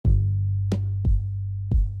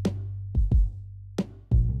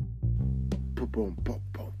boom, boom,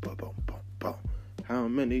 boom, boom, boom, boom, boom. How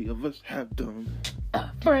many of us have done?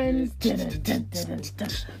 Friends,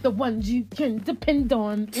 the ones you can depend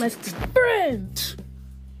on. Let's be friends.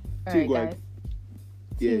 All right, guys.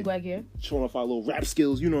 Team Gweg here. Showing off our little rap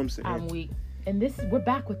skills, you know what I'm saying? I'm weak. And we're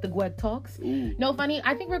back with the Gweg Talks. Ooh. No, funny,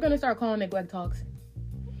 I think we're going to start calling it Gweg Talks.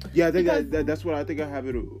 Yeah, I think that's what I think I have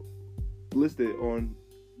it listed on.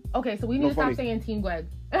 Okay, so we need to stop saying Team Gweg.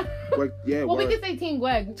 Gweg, yeah, well, we can say Team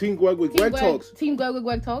Gweg. Team Gweg with Gweg Talks. Team Gweg with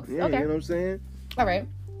Gweg Talks. Yeah, okay. You know what I'm saying? All right.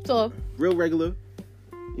 So real regular.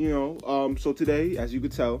 You know, so today, as you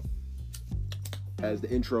could tell, as the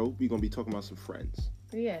intro, we're going to be talking about some friends.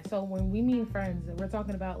 Yeah, so when we mean friends, we're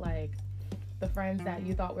talking about, like, the friends that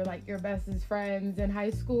you thought were, like, your bestest friends in high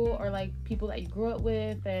school, or, like, people that you grew up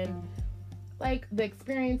with, and, like, the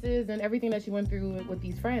experiences and everything that you went through with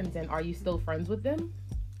these friends, and are you still friends with them?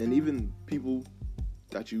 And even people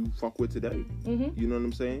that you fuck with today. Mm-hmm. You know what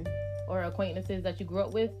I'm saying? Or acquaintances that you grew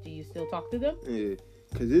up with, do you still talk to them? Yeah,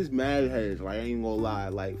 because it's mad heads, like, I ain't gonna lie,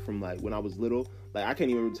 like, from, like, when I was little, like, I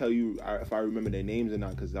can't even tell you if I remember their names or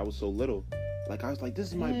not, because I was so little. Like, I was like, this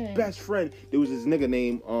is my best friend. There was this nigga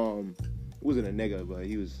named, it wasn't a nigga, but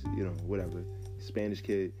he was, you know, whatever, Spanish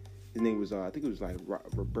kid. His name was, I think it was, like,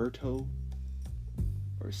 Roberto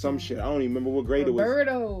or some shit. I don't even remember what grade it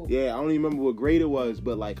was. Yeah, I don't even remember what grade it was,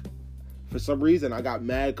 but, like, for some reason, I got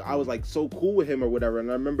mad. I was, like, so cool with him or whatever, and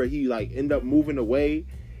I remember he, like, ended up moving away,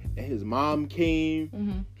 and his mom came.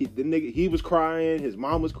 Mm-hmm. He was crying. His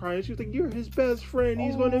mom was crying. She was like, you're his best friend.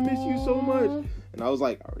 He's going to miss you so much. And I was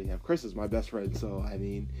like, I already have Chris as my best friend. So, I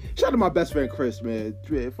mean, shout out to my best friend, Chris, man.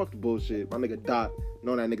 Yeah, fuck the bullshit. My nigga Dot.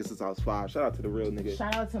 Known that nigga since I was 5. Shout out to the real nigga.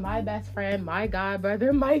 Shout out to my best friend, my god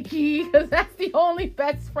brother, Mikey. Because that's the only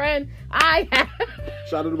best friend I have.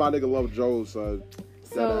 Shout out to my nigga Love Joe, son.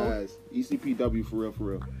 So, that ass. ECPW for real, for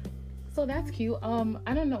real. So that's cute.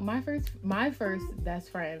 I don't know. My first best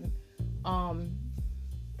friend,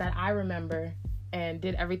 that I remember and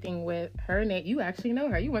did everything with, her name. You actually know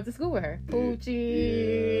her. You went to school with her.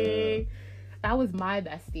 Poochie. Yeah. That was my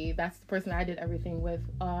bestie. That's the person I did everything with.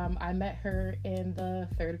 I met her in the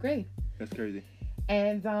 3rd grade. That's crazy.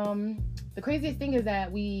 And the craziest thing is that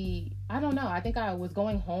I don't know. I think I was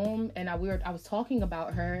going home and I was talking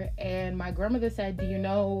about her, and my grandmother said, "Do you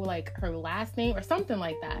know, like, her last name or something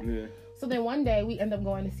like that?" Yeah. So then one day we end up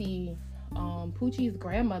going to see Poochie's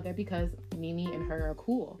grandmother because Mimi and her are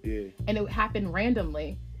cool. Yeah. And it happened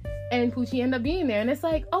randomly. And Poochie ended up being there. And it's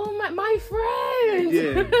like, oh, my friend.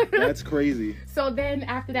 Yeah, that's crazy. So then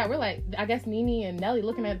after that, we're like, I guess Nene and Nelly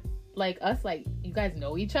looking at, like, us, like, you guys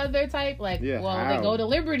know each other type. Like, yeah, well, how? They go to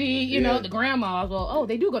Liberty, you know, the grandmas. Well, oh,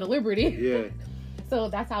 they do go to Liberty. Yeah. So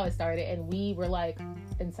that's how it started. And we were, like,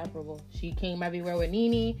 inseparable. She came everywhere with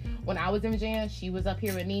Nene. When I was in Virginia, she was up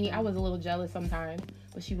here with Nene. I was a little jealous sometimes,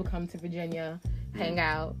 but she would come to Virginia, hang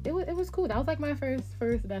out. It was cool. That was, like, my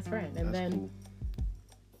first best friend. And that's then cool.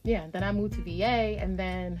 Yeah, then I moved to VA, and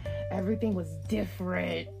then everything was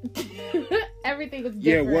different. Everything was different.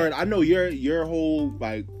 Yeah, word. I know your whole,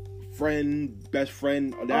 like, best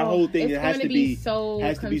friend, that whole thing, it has to be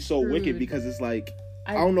so wicked, because it's like,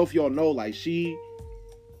 I don't know if y'all know, like, she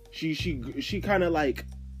kind of, like,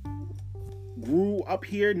 grew up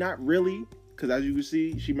here, not really, because as you can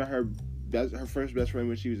see, she met her first best friend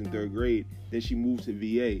when she was in 3rd grade. Then she moved to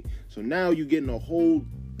VA. So now you're getting a whole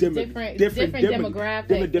different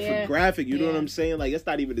demographic. Different graphic. You know what I'm saying? Like, it's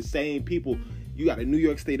not even the same people. You got a New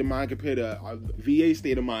York state of mind compared to a VA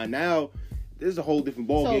state of mind. Now, there's a whole different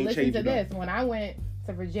ball game changing. So listen to this. When I went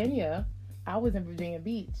to Virginia, I was in Virginia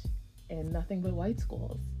Beach, and nothing but white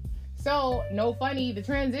schools. So, no funny, the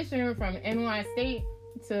transition from NY State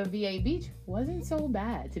to VA Beach wasn't so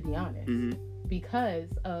bad, to be honest. Mm-hmm. Because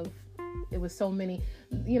of, it was so many,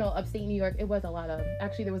 you know, upstate New York, it was a lot of,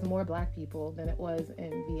 actually there was more black people than it was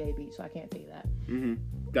in VA Beach, so I can't say that. Mm-hmm.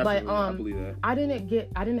 Definitely, but I believe that. I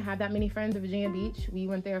didn't have that many friends in Virginia Beach. We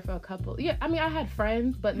went there for a couple, yeah, I mean, I had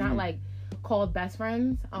friends, but not like called best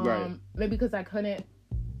friends. Right. Maybe because I couldn't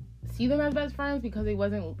see them as best friends because they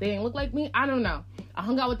didn't look like me. I don't know. I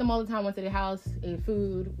hung out with them all the time, went to their house, ate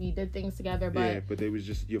food, we did things together, but they was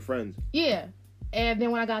just your friends. Yeah. And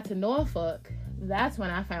then when I got to Norfolk, that's when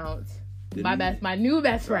I found my new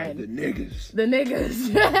best friend. The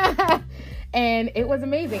niggas. And it was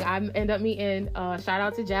amazing. I ended up meeting, shout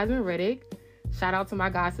out to Jasmine Riddick. Shout out to my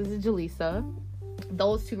god sister Jaleesa.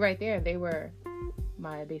 Those two right there, they were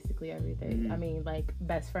my basically everything. I mean, like,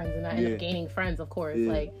 best friends, and I ended up gaining friends, of course.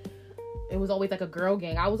 Like, it was always like a girl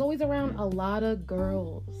gang. I was always around a lot of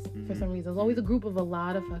girls for some reason. It was always a group of a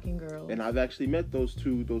lot of fucking girls. And I've actually met those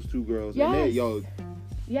two girls. Yes. And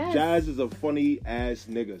Yes. Jazz is a funny ass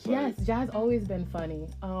nigga. Sorry. Yes, Jazz always been funny.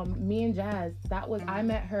 Me and Jazz, I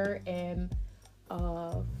met her in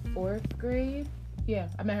 4th grade. Yeah,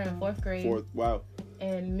 I met her in 4th grade. Wow.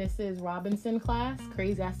 In Mrs. Robinson class.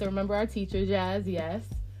 Crazy. I still remember our teacher, Jazz. Yes.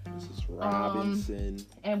 Mrs. Robinson.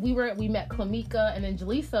 And we met Clamika, and then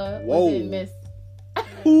Jaleesa Whoa. was in Miss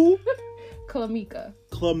Who? Clamika.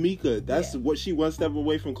 Clamika. That's what she one step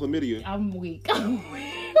away from chlamydia. I'm weak.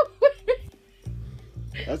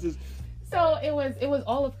 That's just. So it was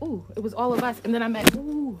all of us, and then I met.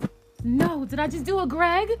 Ooh, no! Did I just do a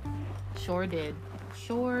Greg? Sure did.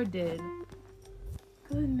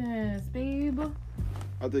 Goodness, babe.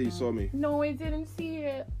 I thought you saw me. No, I didn't see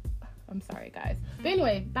it. I'm sorry, guys. But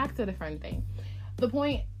anyway, back to the friend thing. The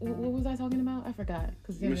point. What was I talking about? I forgot.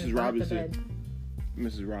 Mrs. Robinson.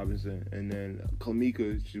 Mrs. Robinson, and then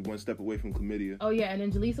Clamika, she's one step away from chlamydia. Oh yeah, and then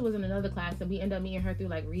Jaleesa was in another class, and we ended up meeting her through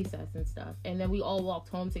like recess and stuff. And then we all walked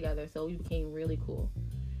home together, so we became really cool.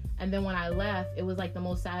 And then when I left, it was like the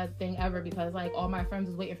most sad thing ever because like all my friends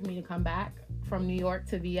was waiting for me to come back from New York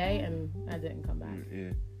to VA, and I didn't come back.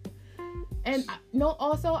 Yeah. And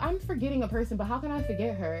also I'm forgetting a person, but how can I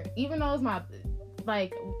forget her? Even though it's my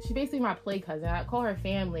she's basically my play cousin. I call her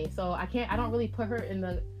family, so I don't really put her in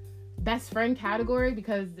the best friend category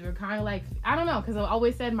because they're kind of like, I don't know, because I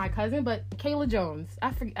always said my cousin, but Kayla Jones. I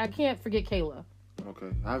can't forget Kayla. Okay.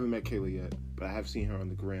 I haven't met Kayla yet, but I have seen her on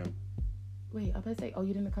the gram. Wait, I was about to say,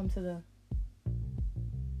 you didn't come to the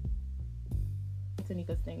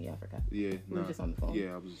Tanika's thing. Yeah, I forgot. Yeah. We were just on the phone.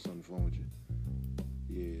 Yeah, I was just on the phone with you.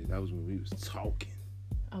 Yeah, that was when we was talking.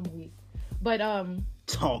 I'm weak. But,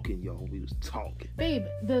 talking, yo. We was talking. Babe,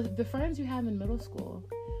 the friends you have in middle school,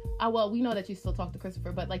 well, we know that you still talk to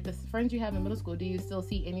Christopher, but like the friends you have in middle school, do you still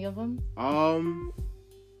see any of them?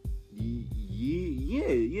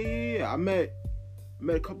 Yeah. I met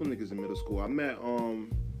a couple niggas in middle school. I met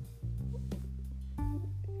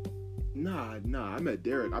I met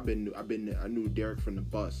Derek. I knew Derek from the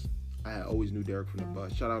bus. I always knew Derek from the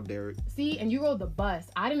bus. Shout out Derek. See, and you rode the bus.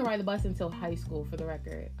 I didn't ride the bus until high school, for the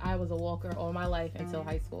record. I was a walker all my life until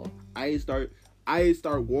high school. I start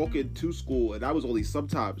walking to school, and I was only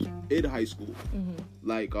sometimes in high school. Mm-hmm.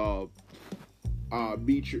 Like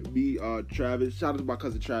Travis. Shout out to my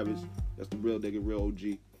cousin Travis. That's the real nigga, real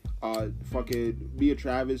OG. Fucking me and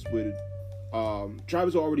Travis would.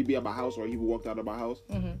 Travis would already be at my house, or he would walk out of my house,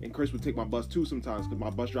 mm-hmm. and Chris would take my bus too sometimes because my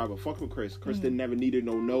bus driver fucked with Chris. Chris didn't never needed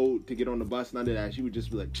no note to get on the bus, none of that. She would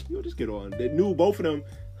just be like, yo, just get on. They knew both of them.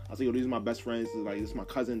 I was like, yo, these are my best friends. Like, this is my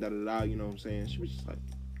cousin, da-da-da, you know what I'm saying? She was just like,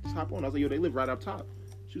 just hop on. I was like, yo, they live right up top.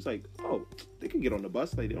 She was like, oh, they can get on the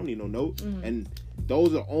bus. Like, they don't need no note. Mm-hmm. And those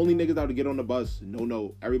are the only niggas out to get on the bus. No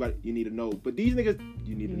note. Everybody, you need a note. But these niggas,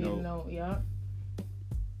 you need a note. Yeah.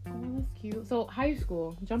 Oh, that's cute. So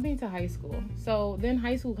jumping into high school. So then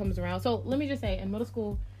high school comes around. So let me just say, in middle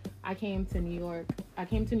school, I came to New York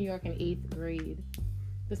in 8th grade.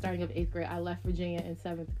 The starting of 8th grade. I left Virginia in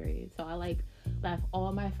 7th grade. So I left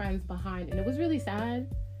all my friends behind. And it was really sad.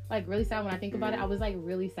 Like really sad when I think about it. I was like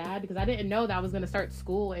really sad because I didn't know that I was going to start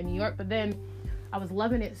school in New York. But then I was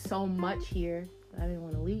loving it so much here that I didn't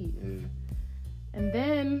want to leave. Yeah. And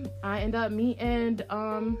then I ended up meeting,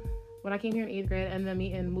 when I came here in 8th grade, and then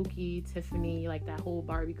meeting Mookie, Tiffany, like that whole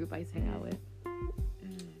Barbie group I used to hang out with.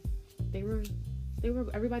 They were,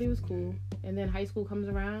 everybody was cool. And then high school comes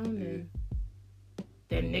around, and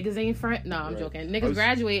then niggas ain't friends. No, I'm joking. Niggas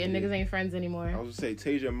graduate, and niggas ain't friends anymore. I was gonna say,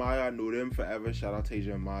 Tasia and Maya, I knew them forever. Shout out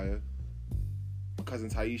Tasia and Maya. My cousin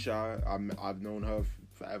Taisha, I've known her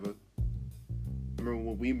forever. I remember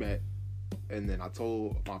when we met, and then I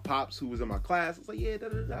told my pops who was in my class, I was like, yeah,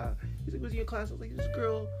 da-da-da. He's like, what's in your class? I was like, this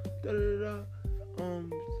girl, da-da-da.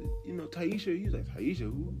 Taisha. He was like, Taisha,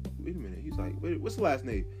 who? Wait a minute. He's like, wait, what's the last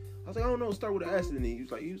name? I was like, I don't know, start with an S. And then he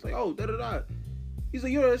was like, oh, da-da-da. He's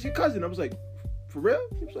like, yo, that's your cousin. I was like, for real?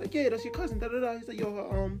 He was like, yeah, that's your cousin, da-da-da. He's like,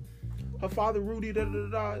 yo, her father, Rudy,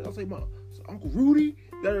 da-da-da. I was like, Uncle Rudy,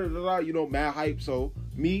 da-da-da, mad hype. So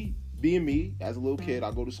me, being me, as a little kid,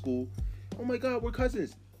 I go to school. Oh my God, we're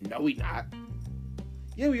cousins. No, we not.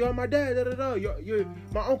 Yeah, we are my dad, da-da-da. You're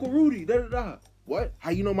my Uncle Rudy, da-da-da. What? How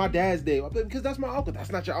you know my dad's name? Because that's my uncle.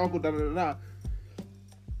 That's not your uncle, da-da-da.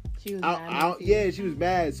 She was mad. Yeah, she was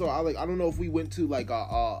mad. So I don't know if we went to like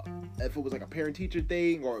if it was like a parent-teacher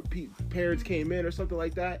thing or parents came in or something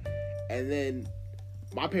like that. And then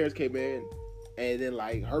my parents came in, and then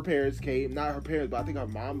like her parents came, not her parents, but I think our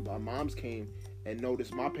moms came and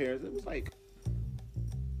noticed my parents. It was like,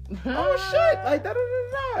 oh shit, like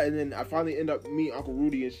da-da-da-da. And then I finally end up meeting Uncle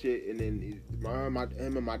Rudy and shit, and then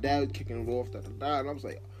him and my dad was kicking it off, da-da-da. And I was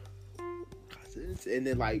like, cousins. And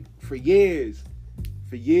then like for years,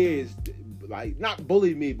 like not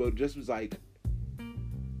bullied me, but just was like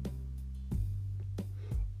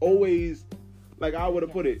always, like I would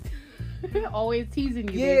have put it, always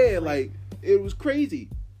teasing you. Yeah, basically. like it was crazy.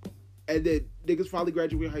 And then niggas finally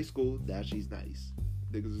graduated high school. Now she's nice.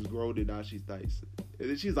 Niggas is grown and now she's nice. And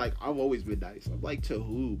then she's like, I've always been nice. I'm like, to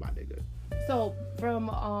who, my nigga? So from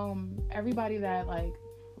everybody that like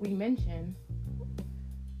we mentioned,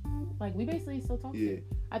 like we basically still talk to.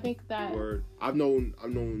 I think that Word. I've known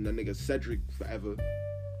that nigga Cedric forever.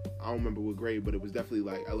 I don't remember what grade, but it was definitely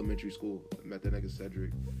like elementary school. I met that nigga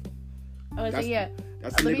Cedric. That's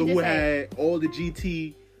the nigga who had all the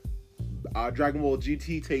GT, Dragon Ball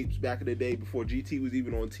GT tapes back in the day before GT was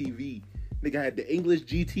even on TV. Nigga had the English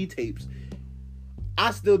GT tapes.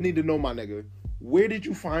 I still need to know, my nigga, where did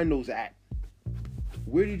you find those at?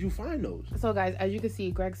 Where did you find those? So guys, as you can see,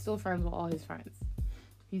 Greg's still friends with all his friends.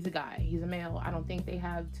 He's a guy. He's a male. I don't think they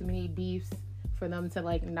have too many beefs for them to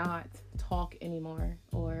like not talk anymore.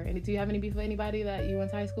 Do you have any beef with anybody that you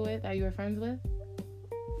went to high school with, that you were friends with?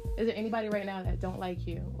 Is there anybody right now that don't like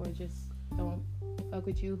you or just don't fuck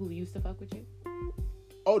with you who used to fuck with you?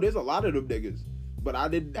 Oh, there's a lot of them niggas, but I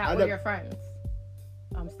didn't. That were your friends.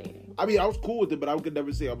 I'm stating. I mean, I was cool with it, but I could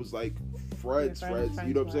never say I was like friends.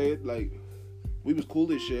 You know what I'm saying? Like, we was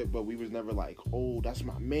cool as shit, but we was never like, oh, that's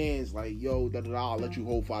my man's. Like, yo, I'll let you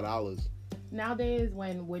hold $5. Nowadays,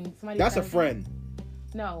 when somebody that's says, a friend.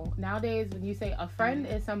 No, nowadays when you say a friend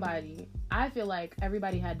is somebody, I feel like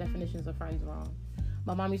everybody had definitions of friends wrong.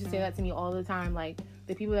 My mom used to say that to me all the time, like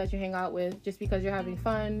the people that you hang out with just because you're having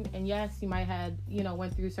fun, and yes, you might have,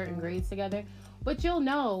 went through certain grades together, but you'll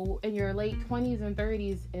know in your late 20s and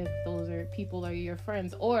 30s if those people are your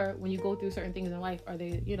friends, or when you go through certain things in life, are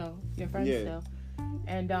they, your friends still?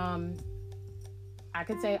 And I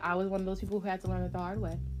could say I was one of those people who had to learn it the hard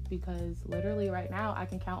way, because literally right now I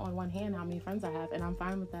can count on one hand how many friends I have, and I'm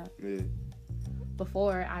fine with that. Yeah.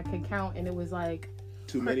 Before I could count, and it was like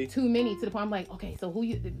too many to the point I'm like, okay, so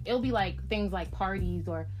it'll be like things like parties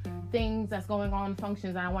or things that's going on,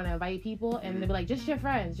 functions, and I want to invite people, and they'll be like, just your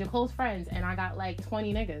friends, your close friends, and I got like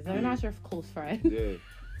 20 niggas. They're not your close friends. Yeah.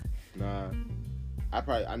 Nah.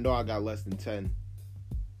 I know I got less than 10.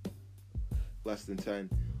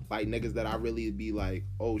 Like niggas that I really be like,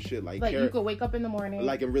 oh shit, like you could wake up in the morning,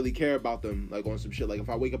 like and really care about them, like on some shit. Like if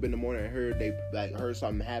I wake up in the morning and heard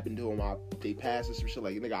something happen to them, they passed or some shit,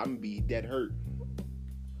 like nigga, I'm gonna be dead hurt.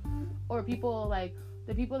 Or people like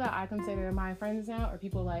the people that I consider my friends now, or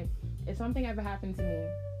people like if something ever happened to me,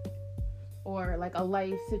 or like a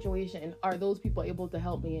life situation, are those people able to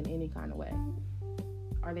help me in any kind of way?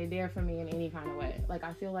 Are they there for me in any kind of way? Like,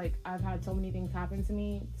 I feel like I've had so many things happen to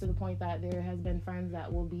me to the point that there has been friends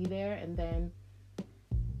that will be there and then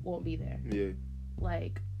won't be there. Yeah.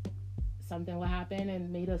 Like, something will happen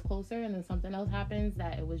and made us closer, and then something else happens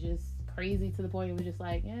that it was just crazy to the point it was just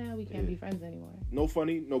like, yeah, we can't be friends anymore. No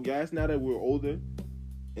funny, no gas now that we're older.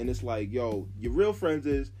 And it's like, yo, your real friends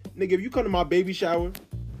is, nigga, if you come to my baby shower,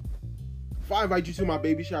 if I invite you to my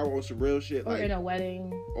baby shower on some real shit, or like, in a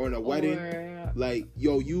wedding. Like,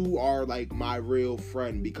 yo, you are like my real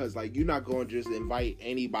friend, because like you're not going to just invite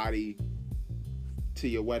anybody to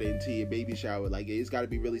your wedding, to your baby shower. Like, it's got to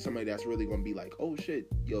be really somebody that's really going to be like, oh shit,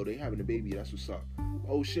 yo, they having a baby, that's what's up.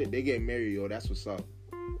 Oh shit, they getting married, yo, that's what's up.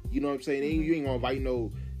 You know what I'm saying? Mm-hmm. You ain't gonna invite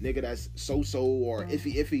no nigga that's so or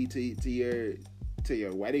iffy to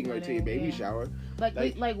your wedding or to your baby shower.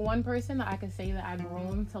 Like one person that I can say that I've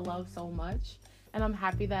grown to love so much, and I'm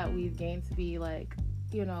happy that we've gained to be like,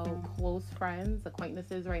 close friends,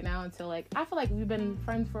 acquaintances right now, until like I feel like we've been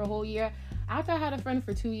friends for a whole year. After I had a friend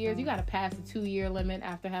for 2 years, you gotta pass the 2-year limit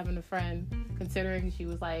after having a friend, considering she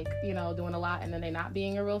was like, doing a lot and then they not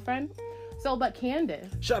being a real friend. So, but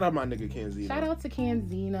Candace. Shout out my nigga Canzino. Shout out to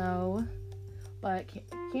Canzino. But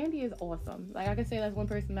Candy is awesome. Like, I could say that's one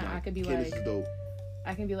person that I could be Candace like. Is dope.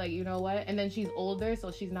 I can be like, you know what? And then she's older, so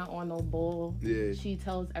she's not on no bull. Yeah. She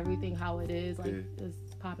tells everything how it is. Like, this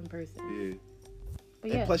popping person. Yeah.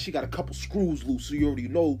 But and plus, she got a couple screws loose, so you already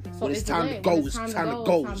know when it's time to go. It's time to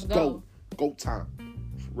go. It's go. Go time.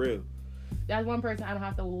 For real. That's one person I don't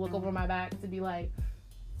have to look over my back to be like,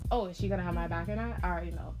 oh, is she gonna have my back or not? I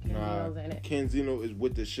already know. Canzino's in it. Canzino is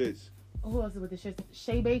with the shits. Who else is with the shits?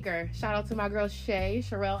 Shay Baker. Shout out to my girl Shay.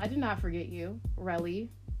 Sherelle. I did not forget you. Relly.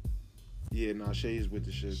 Yeah, Shay is with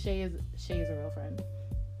the shits. Shay is a real friend.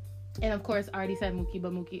 And of course, I already said Mookie,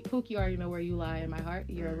 but Pook, you already know where you lie in my heart.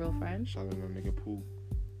 You're a real friend. Shout out to my nigga Pook.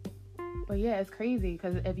 But yeah, it's crazy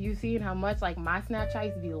because if you've seen how much like my Snapchat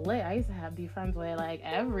used to be lit, I used to be friends with like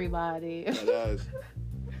everybody.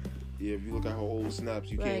 Yeah, if you look at her old snaps,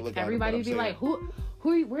 you can't look at everybody. Be like,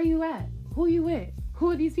 where you at? Who you with?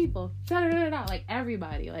 who are these people? Like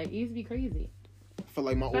everybody. Like it used to be crazy. I feel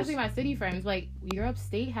like especially my city friends. Like you're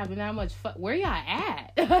upstate having that much fun. Where y'all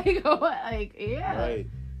at? Like what? Like yeah. Right.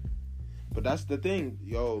 But that's the thing,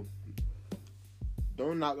 yo.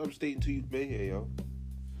 Don't knock upstate until you've been here, yo.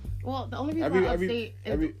 Well, the only reason why upstate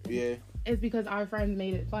is because our friends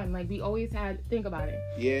made it fun. Like we always had. Think about it.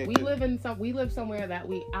 Yeah. We live somewhere that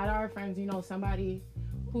out of our friends, you know, somebody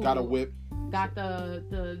who got a whip. Got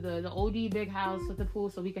the OD big house with the pool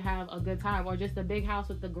so we could have a good time, or just a big house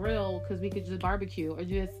with the grill because we could just barbecue, or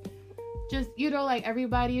just you know, like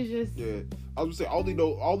everybody is just. Yeah, I was gonna say I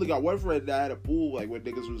only got one friend that had a pool, like when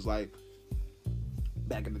niggas was like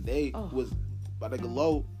back in the day was my nigga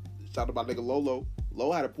Low. Shout out my nigga Lolo.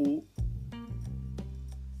 Low had a pool.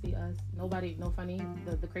 See us, nobody, no funny.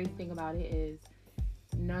 The crazy thing about it is,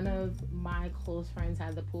 none of my close friends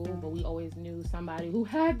had the pool, but we always knew somebody who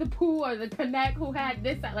had the pool or the connect who had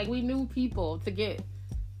this. Like, we knew people to get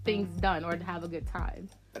things done or to have a good time.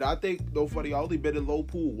 And I think, no funny, I only been in Low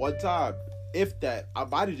pool one time. If that, I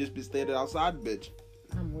might have just been standing outside, bitch.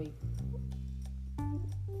 I'm weak.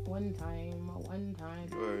 One time.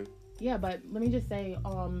 Right. Yeah, but let me just say,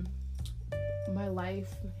 my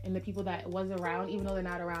life and the people that was around, even though they're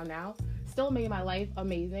not around now, still made my life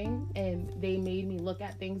amazing, and they made me look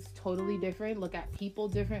at things totally different, look at people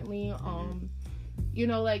differently. You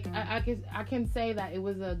know, like I can say that it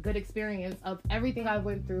was a good experience of everything I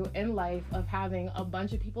went through in life, of having a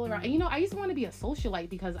bunch of people around. And, you know, I used to want to be a socialite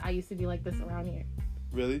because I used to be like this around here.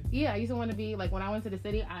 Really? Yeah, I used to want to be like, when I went to the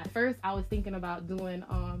city, at first I was thinking about doing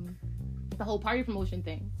the whole party promotion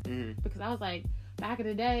thing, because I was like, back in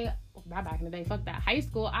the day, fuck that. High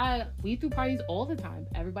school, we threw parties all the time.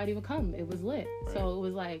 Everybody would come. It was lit. Right. So it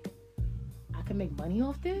was like, I could make money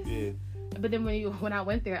off this. Yeah. But then when I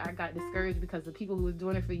went there, I got discouraged because the people who was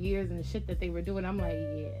doing it for years and the shit that they were doing, I'm like,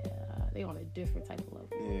 yeah, they on a different type of level.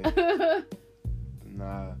 Yeah.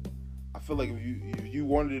 Nah. I feel like if you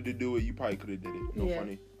wanted to do it, you probably could have did it. No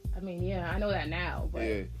funny. I mean, yeah, I know that now, but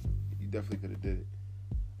yeah, you definitely could have did it.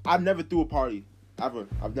 I've never threw a party. Ever.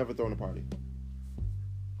 I've never thrown a party.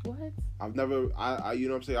 What? I've never. I you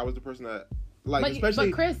know what I'm saying? I was the person that, like, especially.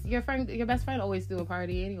 But Chris, your best friend, always threw a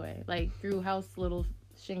party anyway. Like through house little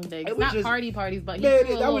shindigs, not just, parties, but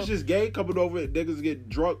was just gay coming over. Niggas get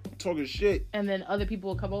drunk, talking shit, and then other people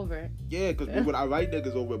would come over. Yeah, because we would invite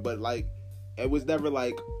niggas over, but like, it was never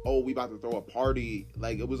like, oh, we about to throw a party.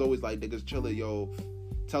 Like, it was always like niggas chilling, yo.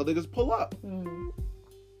 Tell niggas pull up, and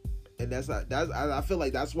I feel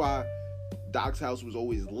like that's why Doc's house was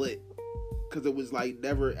always lit. Because it was like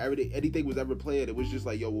never anything was ever planned. It was just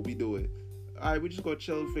like, yo, what we doing? All right, we just gonna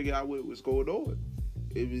chill and figure out what was going on.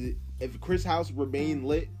 If Chris' house remained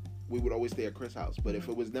lit, we would always stay at Chris' house. But if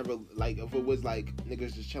it was never like, if it was like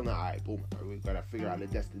niggas just chilling, all right, boom, all right, we gotta figure out a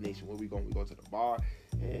destination. Where we going? We go to the bar,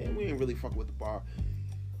 and we ain't really fucking with the bar.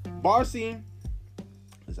 Bar scene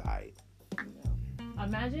is alright.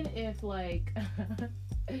 Imagine if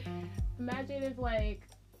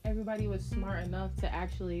everybody was smart enough to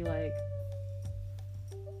actually like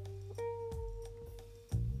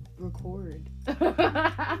record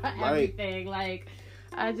everything. Like,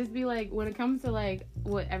 I just be like, when it comes to like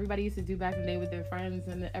what everybody used to do back in the day with their friends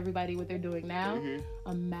and everybody what they're doing now,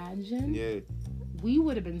 imagine we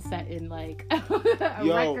would have been setting like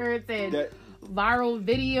records and viral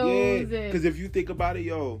videos. Yeah, because if you think about it,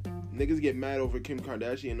 niggas get mad over Kim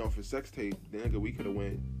Kardashian off a sex tape. Nigga, we could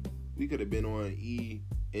have been on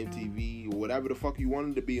MTV or whatever the fuck you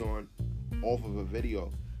wanted to be on off of a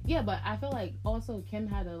video. Yeah, but I feel like also Kim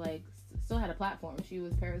had still had a platform. She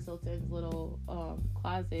was Paris Hilton's little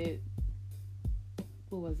closet.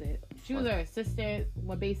 What was it? She was her assistant.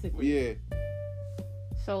 Well, basically. Yeah.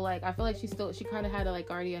 So like, I feel like she kind of had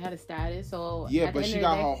already had a status. So yeah, but she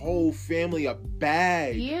got her whole family a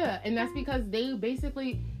bag. Yeah, and that's because they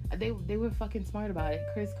basically. They were fucking smart about it.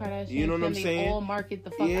 Kris Kardashian, you know what I'm they saying? all market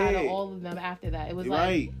the fuck out of all of them after that. It was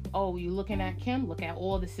right. Like, oh, you looking at Kim? Look at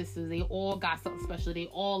all the sisters. They all got something special. They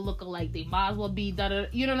all look alike. They might as well be da-da.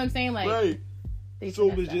 You know what I'm saying? Like, right. So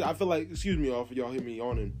it was just, I feel like, excuse me y'all for y'all hear me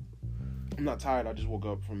yawning. I'm not tired. I just woke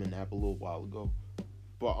up from a nap a little while ago.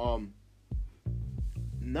 But I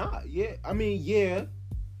mean, yeah,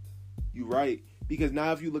 you're right. Because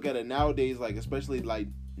now if you look at it nowadays, like especially like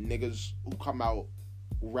niggas who come out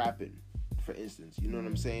rapping, for instance, you know what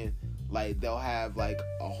I'm saying? Like they'll have like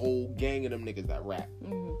a whole gang of them niggas that rap,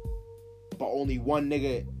 but only one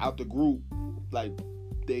nigga out the group like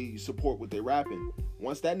they support what they rapping.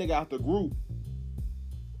 Once that nigga out the group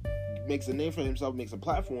makes a name for himself, makes a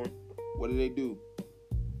platform, what do?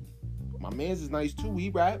 My man's is nice too.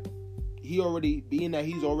 He rap. He already, being that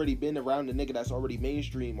he's already been around the nigga that's already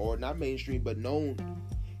mainstream, or not mainstream but known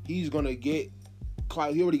he's gonna get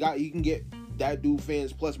clout. He can get that dude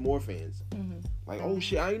fans plus more fans. Mm-hmm. Like, oh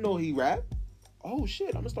shit, I didn't know he rap. Oh shit,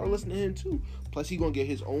 I'm gonna start listening to him too. Plus he gonna get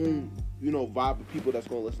his own, vibe of people that's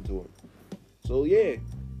gonna listen to him. So yeah,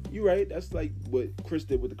 you right. That's like what Chris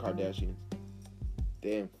did with the Kardashians.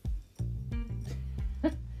 Damn.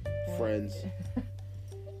 Friends.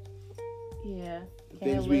 Yeah.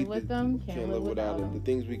 Can't live with them. Can't live without them. The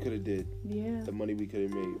things we could have did. Yeah. The money we could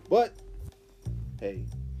have made. But hey.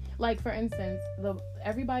 Like for instance,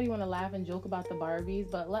 everybody want to laugh and joke about the Barbies,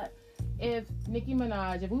 but if Nicki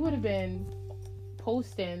Minaj, if we would have been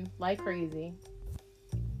posting like crazy,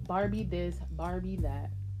 Barbie this, Barbie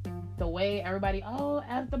that, the way everybody, oh,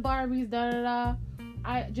 F the Barbies, da da da,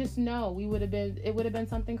 I just know it would have been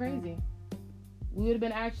something crazy. We would have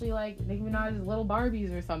been actually like Nicki Minaj's little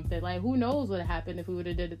Barbies or something. Like, who knows what happened if we would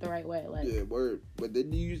have did it the right way? Like, yeah, word. But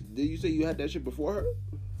did you say you had that shit before her?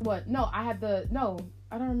 What? No, I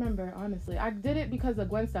don't remember, honestly. I did it because of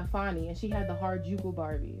Gwen Stefani, and she had the Harajuku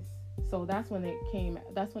Barbies. So that's when it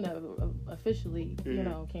officially,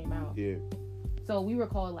 came out. Yeah. So we were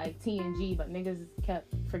called like TNG, but niggas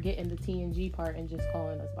kept forgetting the TNG part and just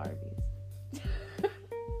calling us Barbies.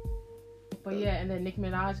 But yeah, and then Nicki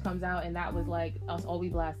Minaj comes out, and that was like us all we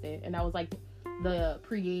blasted, and that was like the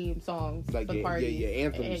pre-game songs like for the party. Yeah,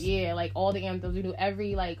 anthems. And, like all the anthems. We knew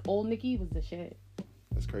every old Nicki was the shit.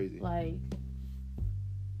 That's crazy. Like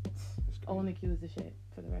old Nicki was the shit,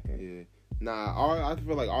 for the record. Yeah. Nah, I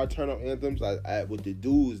feel like our turn up anthems with the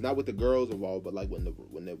dudes, not with the girls involved, but like when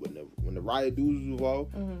the riot dudes was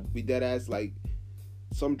involved, we dead ass like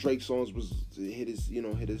some Drake songs was hit us, you know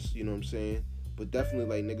what I'm saying? But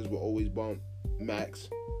definitely like niggas would always bump Max.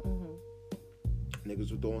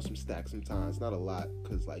 Niggas were throwing some stacks sometimes, not a lot,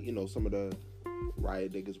 cause like some of the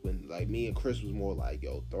riot niggas when like me and Chris was more like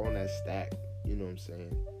throwing that stack, you know what I'm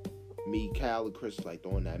saying? Me, Cal, and Chris was like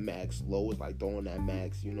throwing that Max. Low was like throwing that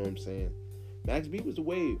Max, you know what I'm saying? Max B was the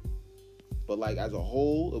wave. But like as a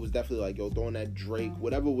whole, it was definitely like throwing that Drake,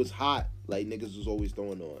 whatever was hot, like niggas was always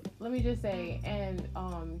throwing on. Let me just say, and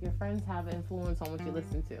your friends have an influence on what you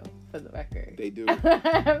listen to, for the record. They do. For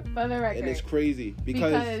the record. And it's crazy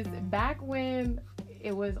because back when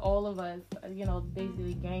it was all of us,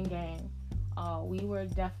 basically gang, we were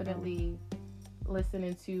definitely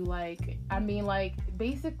listening to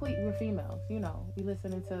basically we're females, we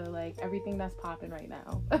listening to like everything that's popping right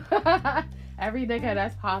now. Every nigga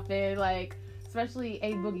that's popping, like especially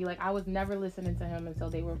A Boogie. Like I was never listening to him until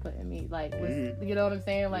they were putting me you know what I'm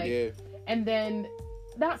saying? Like yeah. And then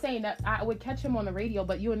not saying that I would catch him on the radio,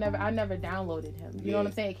 but I never downloaded him. You know what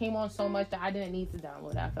I'm saying? It came on so much that I didn't need to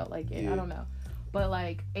download it. I felt like it. I don't know. But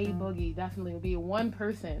like A Boogie definitely would be one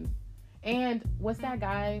person. And what's that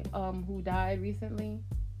guy who died recently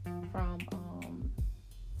from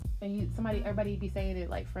everybody be saying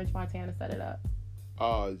it like French Montana set it up.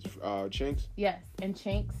 Chinks? Yes, and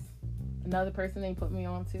Chinks, another person they put me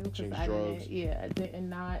on to because I drugs. did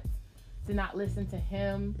not listen to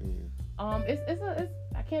him. It's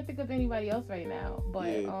I can't think of anybody else right now, but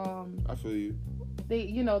I feel you.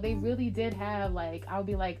 They really did have like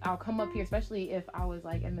I'll come up here, especially if I was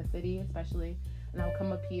like in the city, especially, and I'll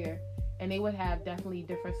come up here. And they would have definitely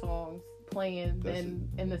different songs playing than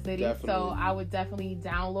in the city. Definitely. So I would definitely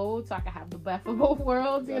download so I could have the best of both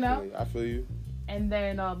worlds, Definitely. I feel you. And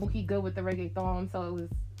then Mookie good with the reggaeton, so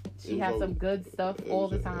she had some good stuff all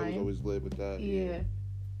the time. It was always lit with that. Yeah.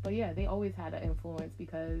 But yeah, they always had an influence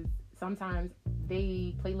because sometimes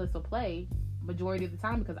they playlist will play majority of the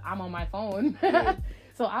time because I'm on my phone. Yeah.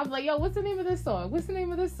 So I'm like, yo, what's the name of this song? What's the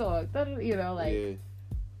name of this song? Yeah.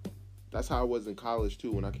 That's how I was in college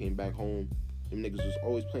too. When I came back home, them niggas was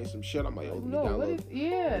always playing some shit. I'm like, let me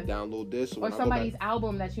download this. So or somebody's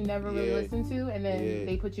album that you never really listened to, and then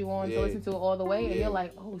they put you on to listen to it all the way, and you're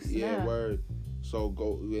like, oh snap. Yeah, word. So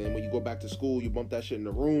and when you go back to school, you bump that shit in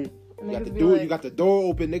the room. You got you got the door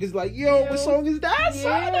open. Niggas like, yo, what song is that? Yeah.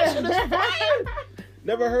 Son, that shit is fire.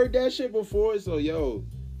 Never heard that shit before. So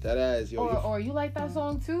that ass, yo. Or you like that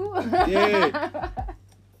song too? Yeah.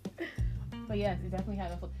 But yes, it definitely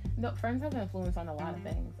had influence. No, friends have influence on a lot of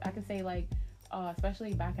things. I could say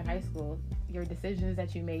especially back in high school, your decisions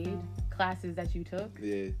that you made, classes that you took,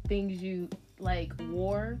 things you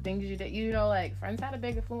wore, things you did. Like friends had a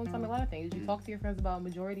big influence on a lot of things. You talk to your friends about a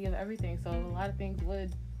majority of everything, so a lot of things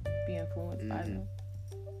would be influenced by them.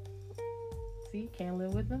 See, can't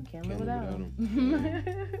live with them, can't live without them.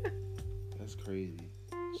 That's crazy.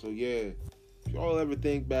 So if y'all ever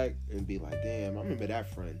think back and be like, damn, I remember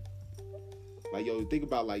that friend. Like, think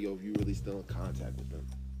about, if you really still in contact with them.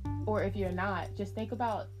 Or if you're not, just think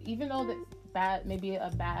about, even though that's bad, maybe a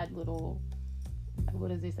bad little what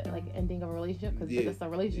does it say? Like ending of a relationship because Yeah. it's a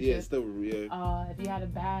relationship. Yeah, still, yeah. If you had a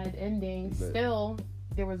bad ending, But- still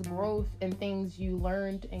there was growth and things you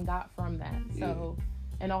learned and got from that. So,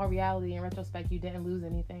 in all reality, in retrospect, you didn't lose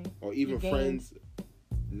anything. Or even You gained. friends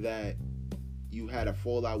that you had a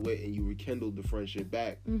fallout with and you rekindled the friendship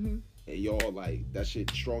back, Mm-hmm. and y'all like that shit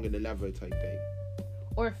stronger than ever type thing.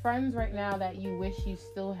 Or friends right now that you wish you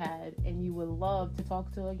still had and you would love to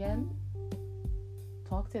talk to again.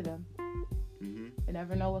 Talk to them. Mm-hmm. You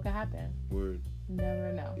never know what could happen. Word.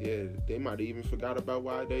 Never know. Yeah, they might have even forgot about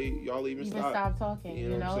why y'all even stopped. Stop talking. You You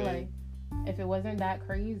know know, what I'm like saying? if it wasn't that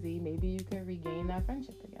crazy, maybe you could regain that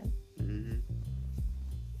friendship again. Mm-hmm.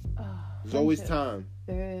 Oh, There's always friendships. time.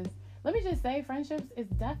 There is. Let me just say, friendships is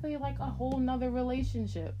definitely like a whole nother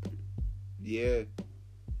relationship. Yeah,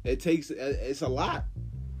 it's a lot.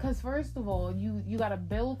 Cause first of all, you gotta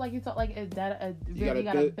build like you talk like you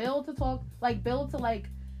gotta build to talk like build to like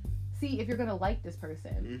see if you're gonna like this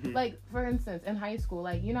person. Mhm. Like for instance, in high school,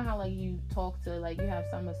 like you know how like you talk to like you have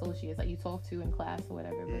some associates that you talk to in class or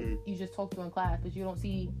whatever, but Mhm. you just talk to in class, but you don't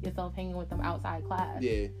see yourself hanging with them outside class.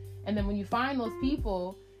 Yeah, And then when you find those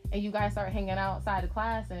people and you guys start hanging outside of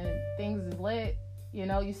class and things is lit, you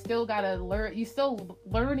know, you still gotta learn. You still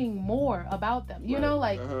learning more about them. You right. know,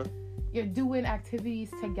 like. Uh-huh. You're doing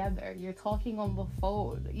activities together. You're talking on the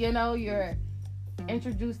phone. You know, you're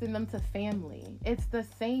introducing them to family. It's the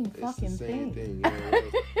same It's fucking the same thing. thing. Yeah,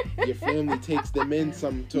 right. Your family takes them in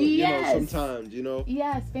you know, Yes. sometimes, you know.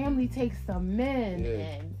 Yes, family takes them in. Yeah.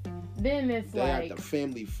 And then it's They like, have the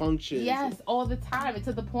family functions. yes, all the time. And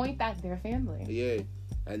to the point that they're family. Yeah.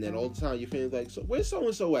 And then all the time your family's like, so where's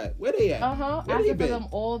so-and-so at? Where they at? Uh-huh. Where they Asking for been? them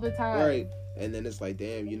all the time. Right. And then it's like,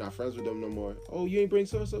 damn, you're not friends with them no more. Oh, you ain't bring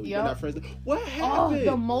so-and-so? You're Yup. not friends with them? What Oh, happened?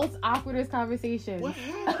 the most awkwardest conversation. What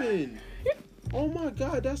happened? Oh my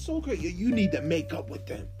God, that's so crazy. You need to make up with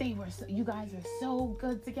them. You guys are so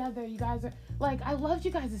good together. You guys are like, I loved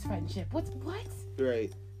you guys' friendship. What?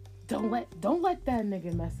 Right. Don't let that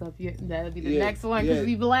nigga mess up your. That'll be the Yeah, next one because yeah.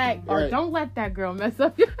 we black. Or Right. don't let that girl mess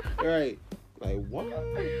up your. Right. Like, what?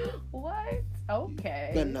 What?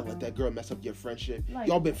 Okay. Better not let that girl mess up your friendship. Like-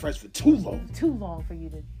 Y'all been friends for too long. Too long for you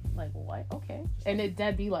to like what? Okay. And it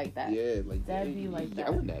dead be like that. Yeah, like That'd dang, be like you that.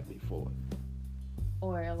 yelling at me for.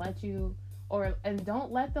 Or let you. And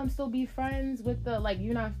don't let them still be friends with the like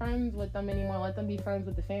you're not friends with them anymore. Let them be friends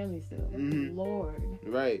with the family still. Mhm. Lord.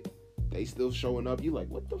 Right. They still showing up. You like,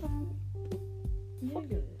 what the fuck?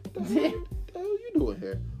 Nigga. The hell you doing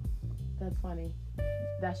here? That's funny.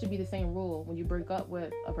 That should be the same rule when you break up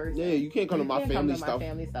with a person. Yeah, you can't come to my can't family come to stuff my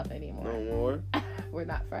family stuff anymore. no more. We're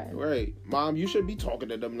not friends. Right. Mom, you shouldn't be talking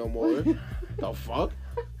to them no more. The fuck?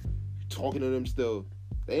 You talking to them still.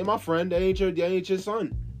 They ain't my friend. They ain't your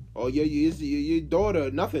son. Or your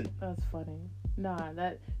daughter. Nothing. That's funny.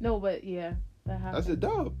 But yeah, that happens. That's a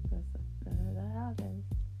dub. That happens.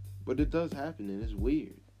 But it does happen and it's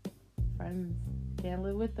weird. Friends can't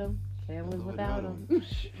live with them. Can't live without them.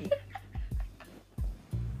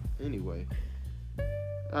 Anyway.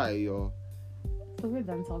 Alright, y'all. So we're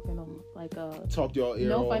done talking on like Talk y'all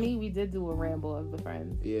ear off. funny. We did do a ramble of the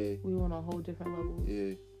friends. Yeah. We went on a whole different level.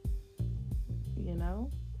 Yeah. You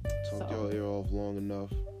know. Talk So- y'all ear off long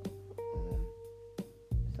enough.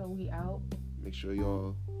 So we out. Make sure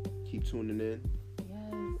y'all keep tuning in.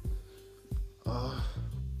 Yes.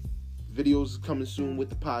 Videos coming soon with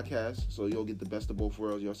the podcast, so you'll get the best of both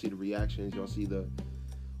worlds. Y'all see the reactions. Y'all see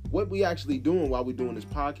what we actually doing while we doing this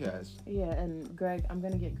podcast. Yeah, and Greg, I'm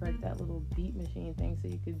gonna get Greg that little beat machine thing so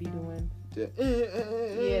you could be doing Yeah,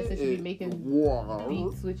 since you be making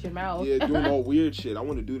beats with your mouth. Yeah, doing all weird shit. I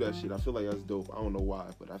want to do that shit. I feel like that's dope. I don't know why,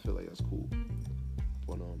 but I feel like that's cool.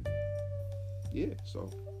 But yeah. So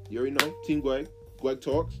you already know, Team Greg. Greg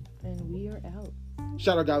talks. And we are out.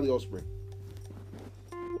 Shout out Golly Osprey.